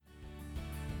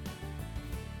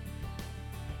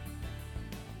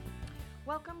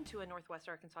Welcome to a Northwest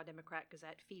Arkansas Democrat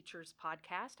Gazette Features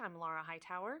podcast. I'm Lara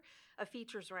Hightower, a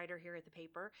features writer here at the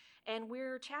paper, and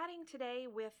we're chatting today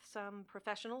with some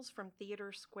professionals from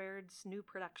TheatreSquared's new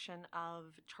production of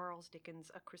Charles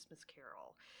Dickens' A Christmas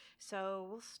Carol. So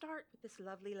we'll start with this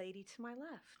lovely lady to my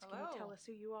left. Hello. Can you tell us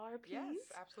who you are, please?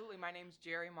 Yes, absolutely. My name's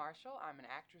Jeri Marshall. I'm an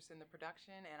actress in the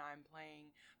production, and I'm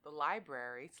playing the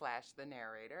library / the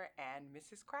narrator and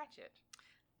Mrs. Cratchit.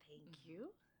 Thank you.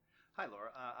 Hi,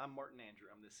 Laura. I'm Martin Andrew.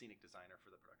 I'm the scenic designer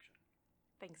for the production.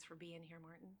 Thanks for being here,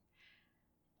 Martin.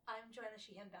 I'm Joanna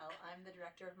Sheehan. I'm the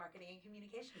director of marketing and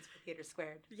communications for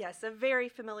TheatreSquared. Yes, a very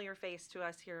familiar face to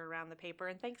us here around the paper,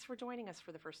 and thanks for joining us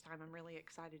for the first time. I'm really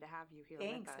excited to have you here with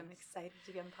us. Thanks. I'm excited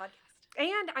to be on the podcast.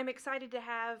 And I'm excited to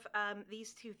have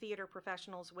these two theater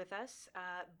professionals with us.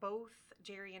 Both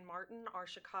Jeri and Martin are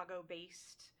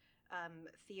Chicago-based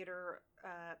theater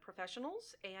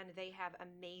professionals, and they have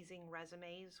amazing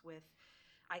resumes with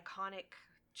iconic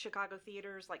Chicago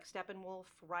theaters like Steppenwolf,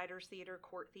 Writers Theater,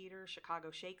 Court Theater,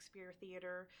 Chicago Shakespeare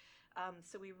Theater.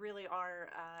 So we really are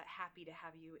happy to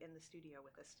have you in the studio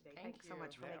with us today. Thanks so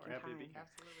much for making we're happy time. to be here.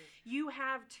 Absolutely. You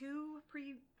have two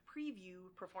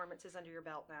preview performances under your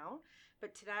belt now,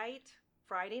 but tonight,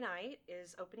 Friday night,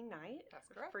 is opening night That's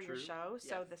correct. for your True. show.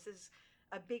 So Yes. this is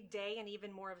a big day and even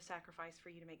more of a sacrifice for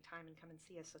you to make time and come and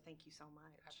see us. So thank you so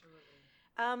much.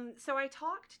 Absolutely. So I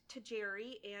talked to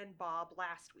Jeri and Bob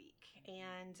last week,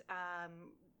 and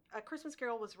A Christmas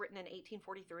Carol was written in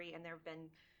 1843, and there have been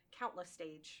countless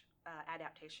stage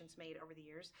adaptations made over the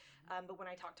years. But when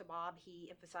I talked to Bob, he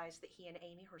emphasized that he and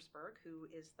Amy Hershberg, who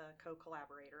is the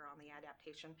co-collaborator on the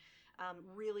adaptation,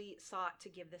 really sought to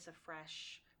give this a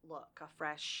fresh look, a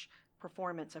fresh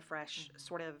performance, a fresh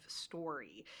sort of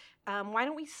story. Why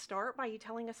don't we start by you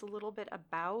telling us a little bit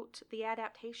about the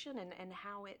adaptation and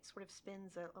how it sort of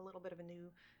spins a little bit of a new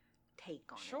take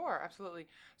on it? Sure, absolutely.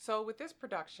 So with this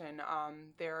production,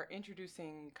 they're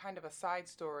introducing kind of a side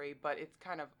story, but it's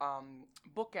kind of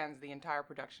bookends the entire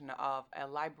production of a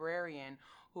librarian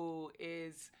who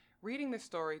is reading the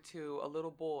story to a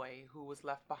little boy who was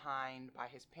left behind by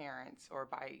his parents, or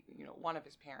by one of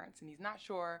his parents, and he's not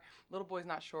sure. Little boy's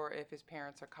not sure if his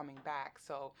parents are coming back.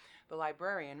 So the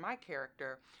librarian, my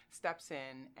character, steps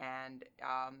in and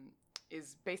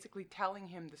is basically telling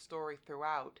him the story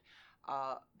throughout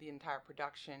the entire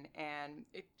production, and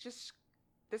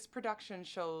this production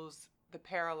shows the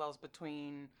parallels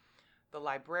between the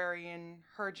librarian,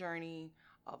 her journey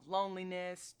of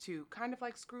loneliness, to kind of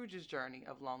like Scrooge's journey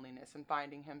of loneliness and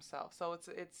finding himself. So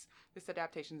it's this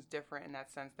adaptation is different in that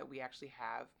sense that we actually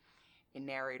have a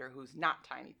narrator who's not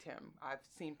Tiny Tim. I've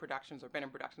seen productions or been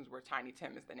in productions where Tiny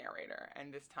Tim is the narrator,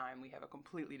 and this time we have a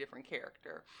completely different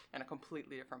character and a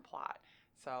completely different plot.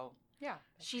 So yeah,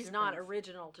 She's not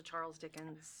original to Charles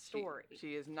Dickens' story.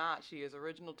 She is not. She is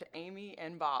original to Amy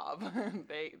and Bob.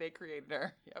 They created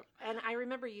her. Yep. And I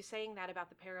remember you saying that about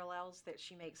the parallels that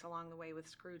she makes along the way with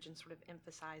Scrooge, and sort of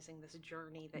emphasizing this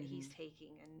journey that he's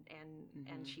taking,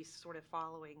 and she's sort of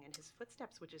following in his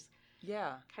footsteps, which is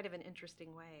kind of an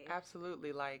interesting way.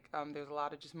 Absolutely. Like there's a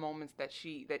lot of just moments that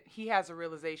he has a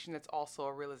realization that's also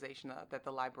a realization that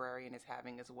the librarian is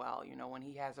having as well. When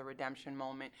he has a redemption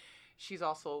moment, she's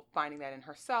also finding that in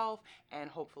herself and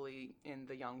hopefully in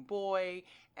the young boy.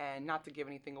 And not to give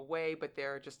anything away, but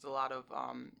there are just a lot of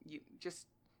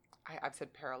I've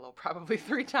said parallel probably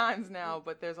 3 times now,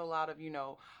 but there's a lot of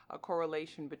a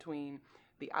correlation between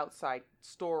the outside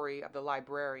story of the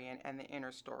librarian and the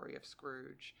inner story of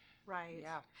Scrooge. Right.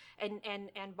 Yeah.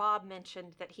 And Bob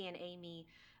mentioned that he and Amy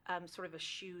sort of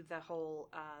eschew the whole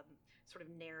sort of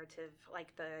narrative,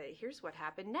 like here's what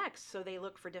happened next. So they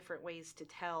look for different ways to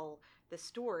tell the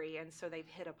story, and so they've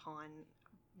hit upon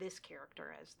this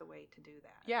character as the way to do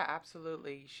that. Yeah,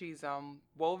 absolutely. She's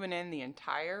woven in the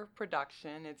entire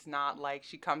production. It's not like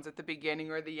she comes at the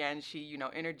beginning or the end. She,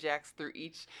 interjects through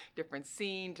each different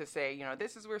scene to say,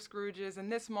 this is where Scrooge is in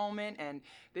this moment, and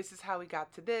this is how we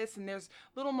got to this. And there's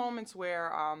little moments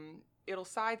where it'll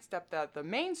sidestep the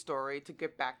main story to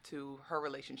get back to her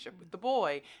relationship with the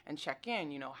boy and check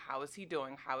in, how is he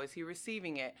doing? How is he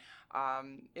receiving it?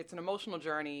 It's an emotional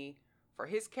journey for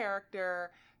his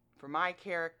character, for my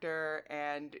character,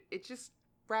 and it just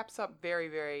wraps up very,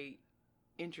 very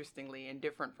interestingly and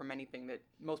different from anything that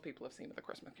most people have seen with A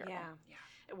Christmas Carol. Yeah.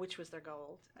 Which was their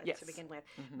goal Yes. to begin with.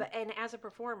 Mm-hmm. And as a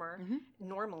performer,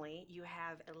 normally you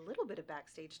have a little bit of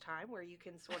backstage time where you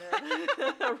can sort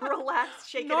of relax,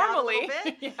 shake it out a little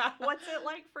bit. Yeah. What's it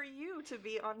like for you to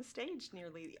be on stage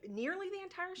nearly the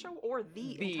entire show, or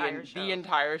the entire show? The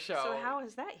entire show. So how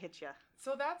has that hit you?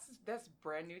 So that's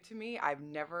brand new to me. I've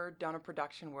never done a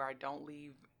production where I don't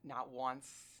leave not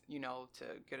once, to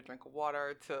get a drink of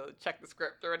water, to check the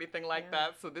script or anything like Yeah.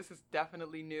 that. So this is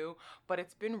definitely new, but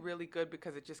it's been really good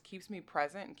because it just keeps me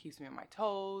present and keeps me on my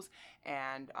toes.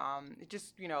 And it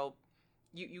just,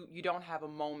 you don't have a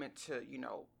moment to,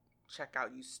 check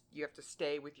out. You have to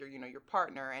stay with your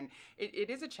partner. And it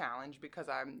is a challenge because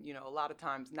I'm, a lot of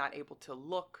times not able to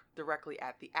look directly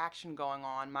at the action going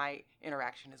on. My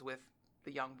interaction is with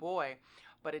the young boy,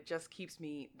 but it just keeps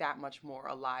me that much more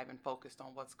alive and focused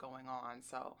on what's going on.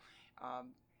 So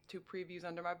 2 previews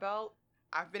under my belt.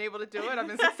 I've been able to do it. I've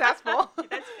been successful. That's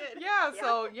good. Yeah.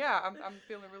 So I'm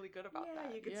feeling really good about Yeah,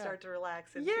 that. you could start to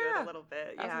relax into it a little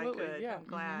bit. Yeah, Absolutely. good. Yeah. I'm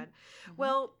glad. Mm-hmm.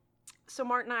 Well, so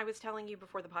Martin, I was telling you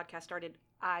before the podcast started,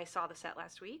 I saw the set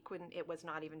last week when it was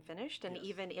not even finished. And Yes.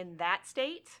 even in that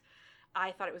state,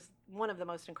 I thought it was one of the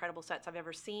most incredible sets I've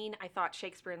ever seen. I thought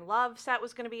Shakespeare in Love set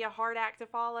was going to be a hard act to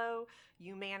follow.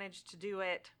 You managed to do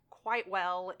it quite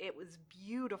well. It was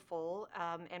beautiful,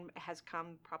 and has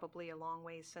come probably a long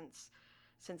way since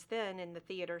then. In the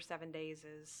theater, 7 days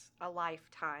is a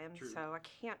lifetime. True. So I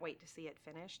can't wait to see it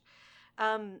finished.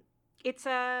 The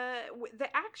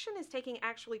action is taking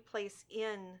actually place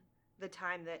in the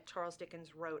time that Charles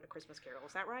Dickens wrote A Christmas Carol.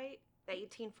 Is that right? The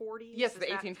 1840s? Yes, Is the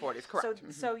that- 1840s,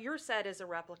 correct. So your set is a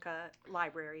replica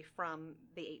library from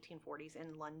the 1840s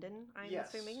in London, I'm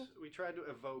assuming? We tried to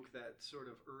evoke that sort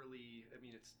of early,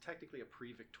 it's technically a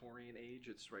pre-Victorian age.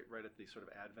 It's right at the sort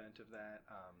of advent of that.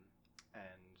 And,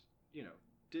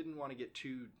 didn't want to get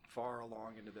too far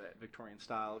along into that Victorian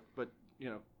style, but,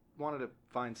 wanted to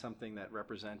find something that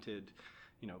represented,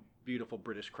 beautiful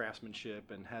British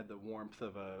craftsmanship and had the warmth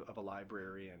of a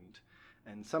library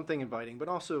and something inviting, but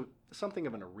also something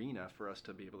of an arena for us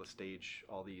to be able to stage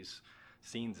all these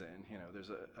scenes in. There's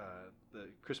the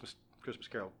Christmas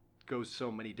Carol goes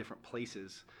so many different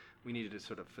places. We needed to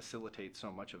sort of facilitate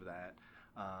so much of that,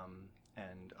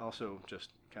 and also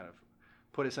just kind of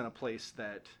put us in a place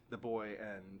that the boy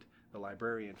and the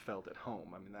librarian felt at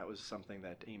home. That was something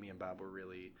that Amy and Bob were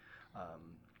really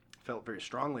felt very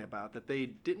strongly about, that they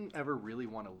didn't ever really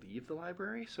want to leave the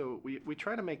library. So we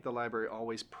try to make the library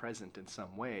always present in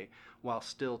some way while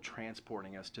still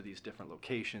transporting us to these different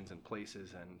locations and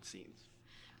places and scenes.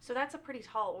 So that's a pretty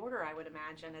tall order, I would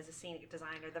imagine, as a scenic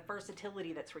designer, the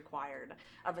versatility that's required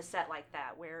of a set like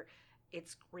that, where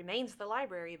it remains the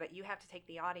library, but you have to take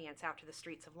the audience out to the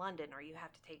streets of London, or you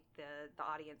have to take the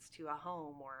audience to a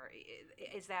home, or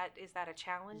is that a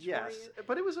challenge Yes, for you?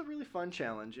 but it was a really fun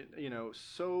challenge.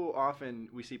 So often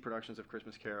we see productions of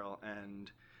Christmas Carol, and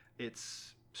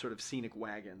it's sort of scenic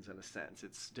wagons in a sense.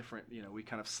 It's different, we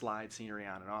kind of slide scenery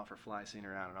on and off, or fly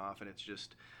scenery on and off, and it's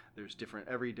just, there's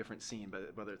every different scene,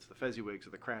 but whether it's the Fezziwigs or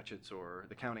the Cratchits or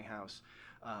the Counting House,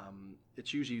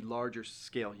 it's usually larger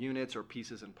scale units or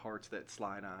pieces and parts that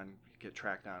slide on, get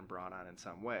tracked on, brought on in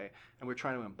some way, and we're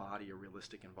trying to embody a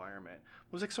realistic environment.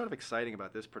 What was sort of exciting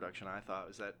about this production, I thought,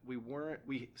 was that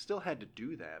we still had to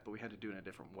do that, but we had to do it in a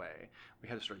different way. We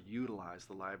had to sort of utilize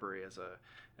the library as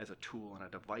a tool and a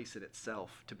device in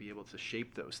itself to be able to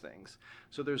shape those things.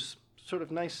 So there's sort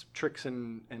of nice tricks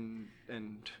and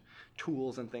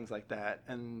tools and things like that,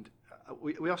 and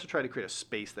we also try to create a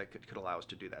space that could allow us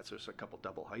to do that. So there's a couple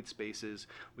double height spaces.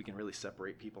 We can really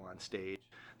separate people on stage.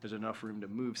 There's enough room to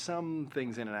move some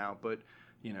things in and out, but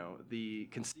the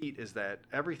conceit is that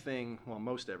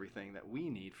most everything that we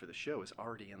need for the show is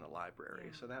already in the library.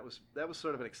 Yeah. So that was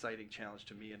sort of an exciting challenge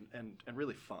to me and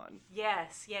really fun.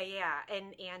 Yes, yeah.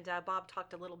 And Bob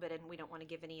talked a little bit, and we don't want to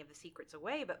give any of the secrets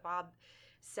away, but Bob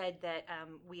said that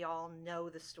we all know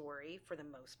the story for the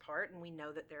most part, and we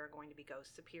know that there are going to be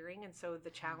ghosts appearing, and so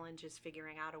the challenge is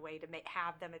figuring out a way to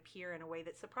have them appear in a way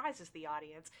that surprises the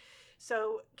audience.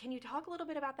 So can you talk a little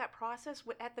bit about that process?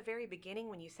 At the very beginning,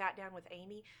 when you sat down with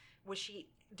Amy,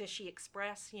 does she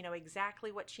express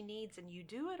exactly what she needs and you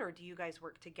do it, or do you guys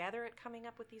work together at coming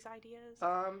up with these ideas?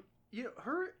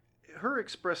 Her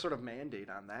express sort of mandate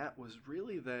on that was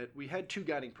really that we had 2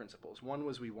 guiding principles. One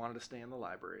was we wanted to stay in the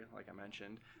library, like I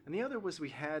mentioned, and the other was we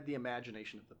had the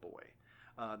imagination of the boy,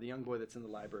 the young boy that's in the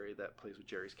library that plays with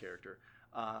Jeri's character.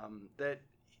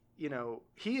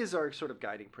 He is our sort of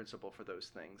guiding principle for those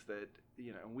things. That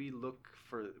we look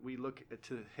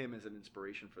to him as an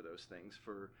inspiration for those things.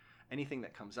 For anything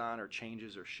that comes on or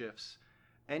changes or shifts,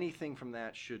 anything from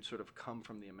that should sort of come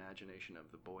from the imagination of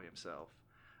the boy himself.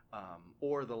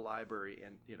 Or the library,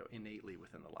 and innately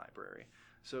within the library.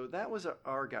 So that was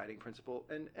our guiding principle,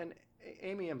 and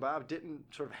Amy and Bob didn't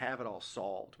sort of have it all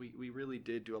solved. We really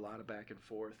did do a lot of back and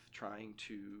forth trying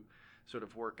to sort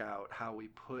of work out how we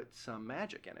put some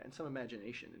magic in it and some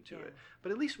imagination into it.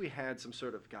 But at least we had some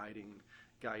sort of guiding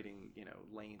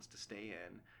lanes to stay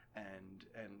in, and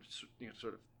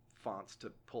sort of fonts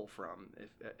to pull from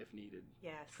if needed.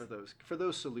 Yes. For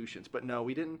those solutions. But no,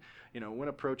 we didn't. When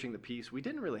approaching the piece, we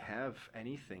didn't really have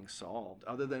anything solved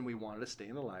other than we wanted to stay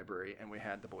in the library and we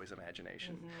had the boys'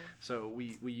 imagination. So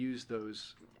we used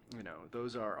those.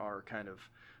 Those are our kind of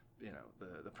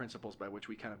the principles by which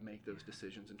we kind of make those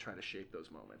decisions and try to shape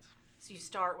those moments. So you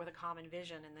start with a common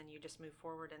vision and then you just move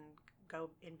forward and go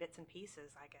in bits and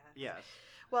pieces, I guess. Yes.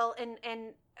 Well,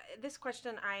 and this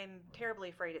question, I'm terribly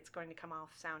afraid it's going to come off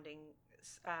sounding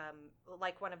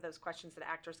like one of those questions that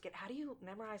actors get. How do you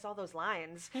memorize all those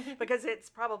lines? Because it's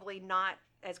probably not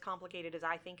as complicated as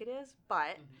I think it is,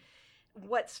 but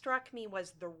what struck me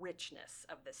was the richness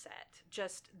of the set.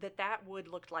 Just that wood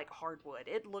looked like hardwood.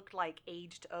 It looked like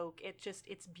aged oak.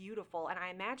 It's beautiful. And I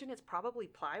imagine it's probably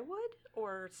plywood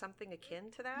or something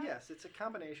akin to that. Yes, it's a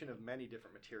combination of many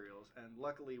different materials. And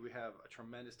luckily we have a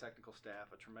tremendous technical staff,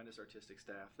 a tremendous artistic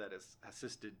staff that has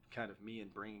assisted kind of me in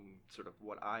bringing sort of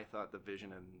what I thought the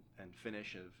vision and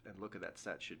finish and look of that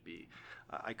set should be.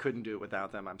 I couldn't do it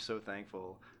without them. I'm so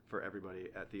thankful for everybody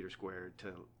at TheatreSquared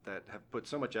that have put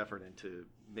so much effort into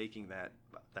making that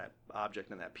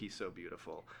object and that piece so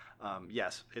beautiful.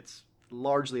 Yes, it's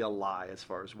largely a lie as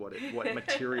far as what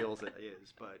materials it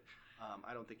is, but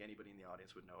I don't think anybody in the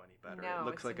audience would know any better. No, It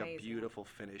looks like amazing. a beautiful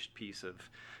finished piece of,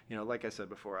 like I said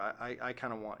before, I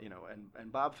kind of want,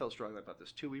 and Bob felt strongly about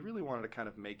this too. We really wanted to kind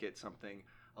of make it something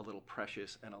a little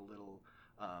precious and a little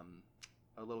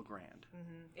grand.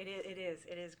 It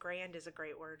is. Grand is a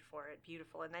great word for it.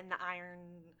 Beautiful. And then the iron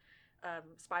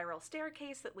spiral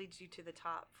staircase that leads you to the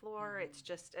top floor. It's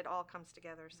just, it all comes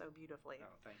together so beautifully.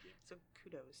 Oh, thank you. So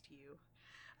kudos to you.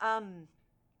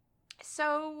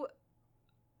 So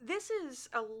this is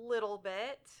a little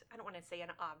bit, I don't want to say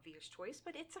an obvious choice,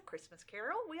 but it's a Christmas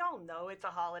Carol. We all know it's a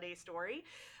holiday story.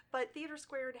 But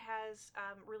TheatreSquared has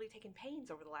really taken pains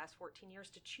over the last 14 years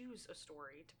to choose a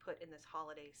story to put in this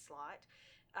holiday slot.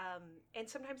 And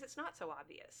sometimes it's not so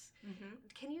obvious.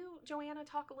 Can you, Joanna,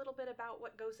 talk a little bit about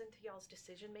what goes into y'all's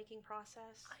decision-making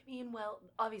process? I mean, well,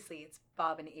 obviously it's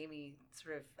Bob and Amy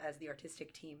sort of as the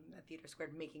artistic team at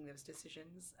TheatreSquared making those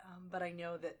decisions. But I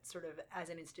know that sort of as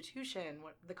an institution,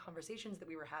 what the conversations that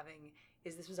we were having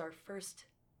is this was our first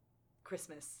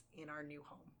Christmas in our new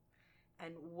home.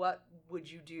 And what would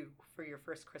you do for your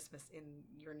first Christmas in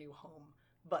your new home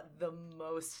but the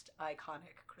most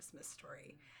iconic Christmas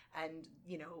story? And,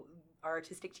 our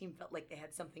artistic team felt like they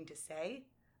had something to say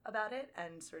about it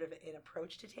and sort of an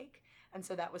approach to take. And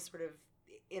so that was sort of,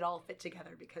 it all fit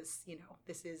together because,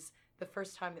 this is the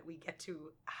first time that we get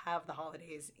to have the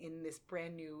holidays in this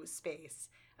brand new space.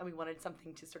 And we wanted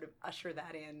something to sort of usher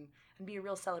that in and be a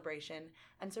real celebration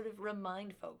and sort of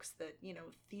remind folks that,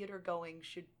 theater going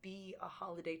should be a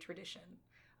holiday tradition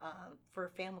for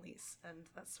families. And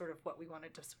that's sort of what we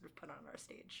wanted to sort of put on our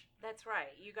stage. That's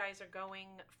right. You guys are going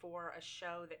for a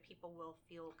show that people will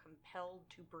feel compelled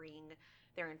to bring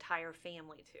their entire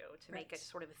family to make it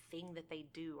sort of a thing that they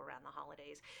do around the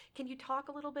holidays. Can you talk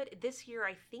a little bit? This year,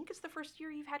 I think, is the first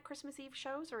year you've had Christmas Eve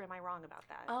shows, or am I wrong about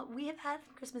that? We have had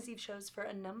Christmas Eve shows for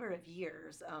a number of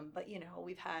years, but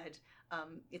we've had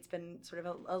it's been sort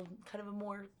of a kind of a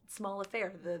more small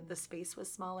affair. The space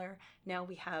was smaller. Now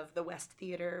we have the West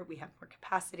Theater. We have more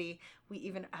capacity. We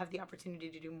even have the opportunity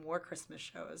to do more Christmas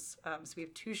shows. So we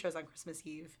have 2 shows on Christmas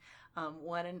Eve.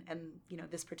 One and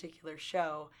this particular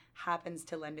show happens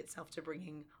to lend itself to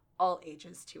bringing all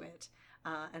ages to it.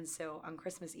 And so on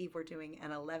Christmas Eve, we're doing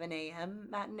an 11 a.m.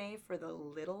 matinee for the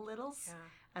littles,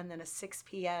 and then a 6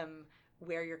 p.m.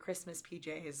 wear your Christmas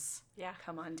PJs,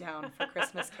 come on down for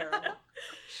Christmas Carol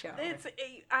show.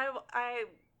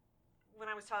 When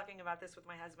I was talking about this with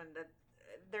my husband, that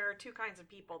there are 2 kinds of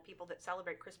people that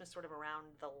celebrate Christmas sort of around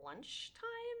the lunchtime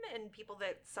and people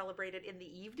that celebrate it in the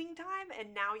evening time.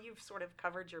 And now you've sort of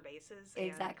covered your bases.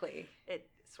 Exactly. It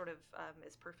sort of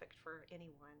is perfect for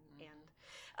anyone. And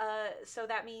so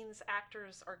that means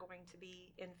actors are going to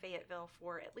be in Fayetteville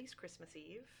for at least Christmas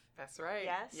Eve. That's right.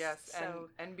 Yes. So,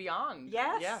 and beyond.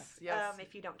 Yes. Yes.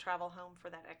 If you don't travel home for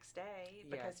that next day,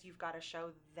 because Yes. you've got a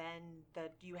show then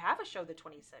you have a show the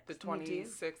 26th. The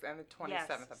 26th and the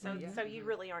 27th of May. So you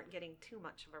really aren't getting too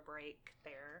much of a break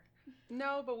there.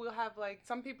 No, but we'll have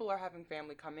some people are having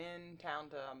family come in town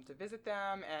to visit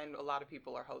them, and a lot of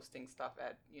people are hosting stuff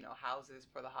at houses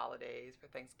for the holidays, for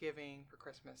Thanksgiving, for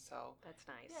Christmas. So that's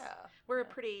nice. Yeah, we're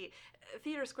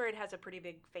TheatreSquared has a pretty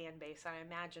big fan base. I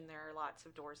imagine there are lots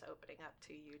of doors opening up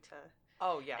to you to.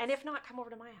 Oh yes. And if not, come over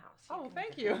to my house.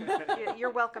 Thank you.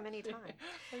 You're welcome anytime.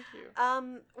 Thank you.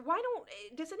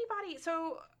 Does anybody?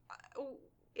 So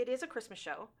it is a Christmas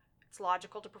show. It's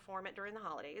logical to perform it during the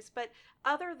holidays, but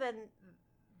other than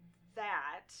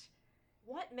that,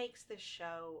 what makes this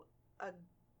show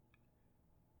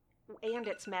and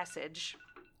its message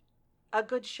a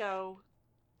good show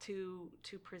to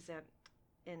present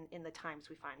in the times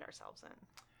we find ourselves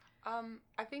in?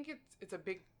 I think it's a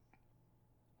big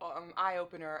eye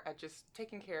opener at just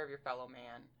taking care of your fellow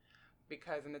man,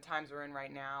 because in the times we're in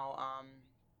right now,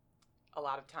 a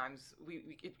lot of times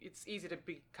it's easy to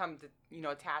become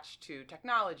attached to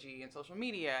technology and social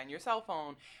media and your cell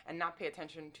phone and not pay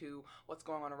attention to what's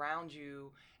going on around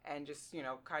you, and just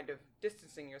kind of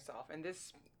distancing yourself. And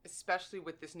this, especially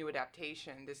with this new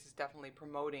adaptation, this is definitely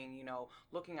promoting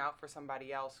looking out for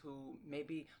somebody else who may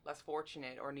be less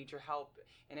fortunate or needs your help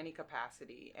in any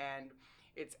capacity. And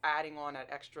it's adding on that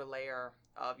extra layer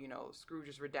of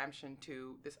Scrooge's redemption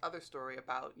to this other story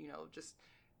about just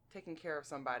taking care of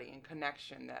somebody and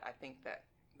connection, that I think that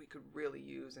we could really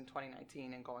use in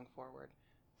 2019 and going forward.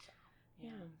 So,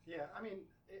 yeah. I mean,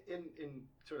 in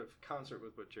sort of concert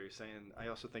with what Jeri's saying, I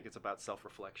also think it's about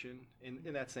self-reflection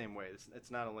in that same way.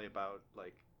 It's not only about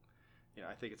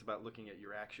I think it's about looking at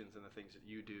your actions and the things that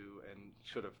you do and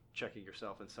sort of checking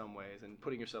yourself in some ways and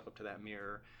putting yourself up to that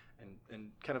mirror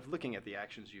and kind of looking at the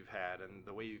actions you've had and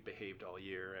the way you've behaved all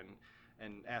year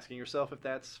and asking yourself if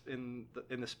that's in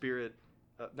the spirit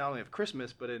not only of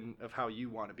Christmas, but of how you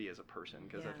want to be as a person,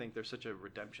 because I think there's such a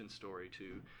redemption story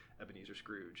to Ebenezer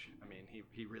Scrooge. I mean,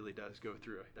 he really does go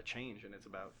through a change, and it's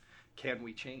about, can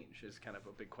we change, is kind of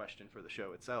a big question for the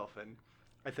show itself. And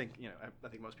I think I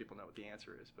think most people know what the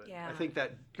answer is, but I think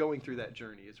that going through that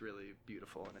journey is really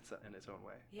beautiful in its own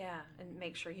way. Yeah, and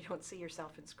make sure you don't see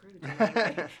yourself in Scrooge in any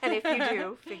way. And if you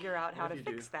do, figure out how to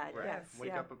fix that. Right. Yes,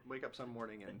 Wake up some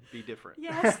morning and be different.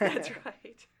 Yes, that's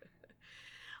right.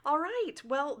 All right.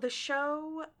 Well, the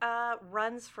show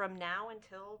runs from now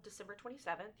until December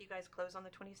 27th. You guys close on the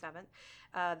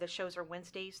 27th. The shows are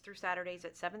Wednesdays through Saturdays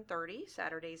at 7:30.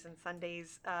 Saturdays and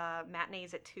Sundays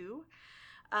matinees at 2.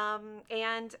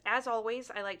 And as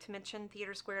always, I like to mention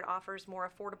TheatreSquared offers more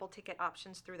affordable ticket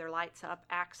options through their Lights Up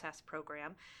Access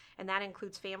program, and that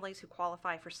includes families who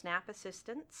qualify for SNAP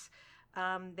assistance.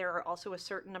 There are also a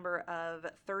certain number of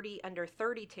under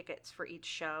 30 tickets for each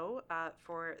show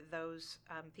for those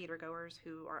theater goers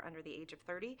who are under the age of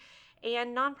 30.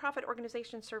 And nonprofit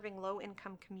organizations serving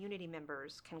low-income community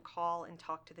members can call and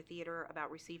talk to the theater about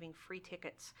receiving free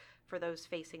tickets for those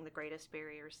facing the greatest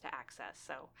barriers to access.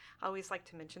 So I always like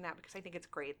to mention that because I think it's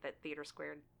great that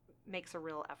TheatreSquared makes a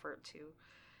real effort to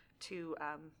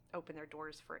open their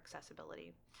doors for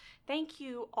accessibility. Thank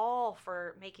you all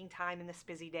for making time in this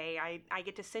busy day. I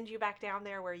get to send you back down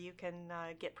there where you can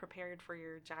get prepared for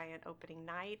your giant opening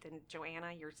night. And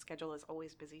Joanna, your schedule is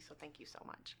always busy, so thank you so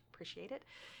much. Appreciate it.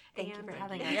 Thank you for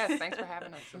having us. Yes, thanks for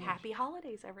having us. Happy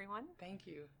holidays, everyone. Thank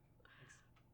you.